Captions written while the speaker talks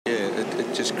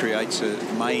it just creates a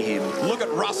mayhem. Look at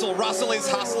Russell. Russell is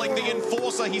hustling the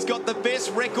Enforcer. He's got the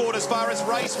best record as far as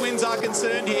race wins are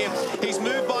concerned here. He's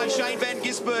moved by Shane van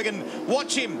Gisbergen.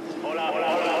 Watch him. Oh,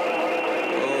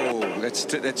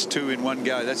 that's 2 in one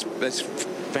go. That's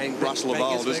Russell of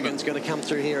old, isn't it? He's going to come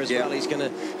through here as well. He's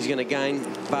going to gain.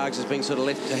 Bargs has been sort of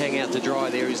left to hang out to dry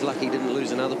there. He's lucky he didn't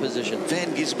lose another position.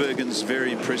 Van Gisbergen's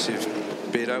very impressive,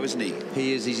 Beto, isn't he?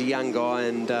 He is. He's a young guy,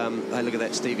 and hey, look at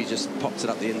that, Steve. He just pops it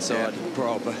up the inside.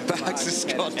 Bargs has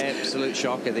got an absolute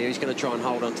shocker there. He's going to try and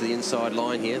hold on to the inside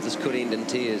line here. This could end in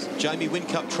tears. Jamie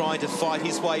Whincup tried to fight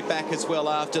his way back as well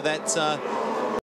after that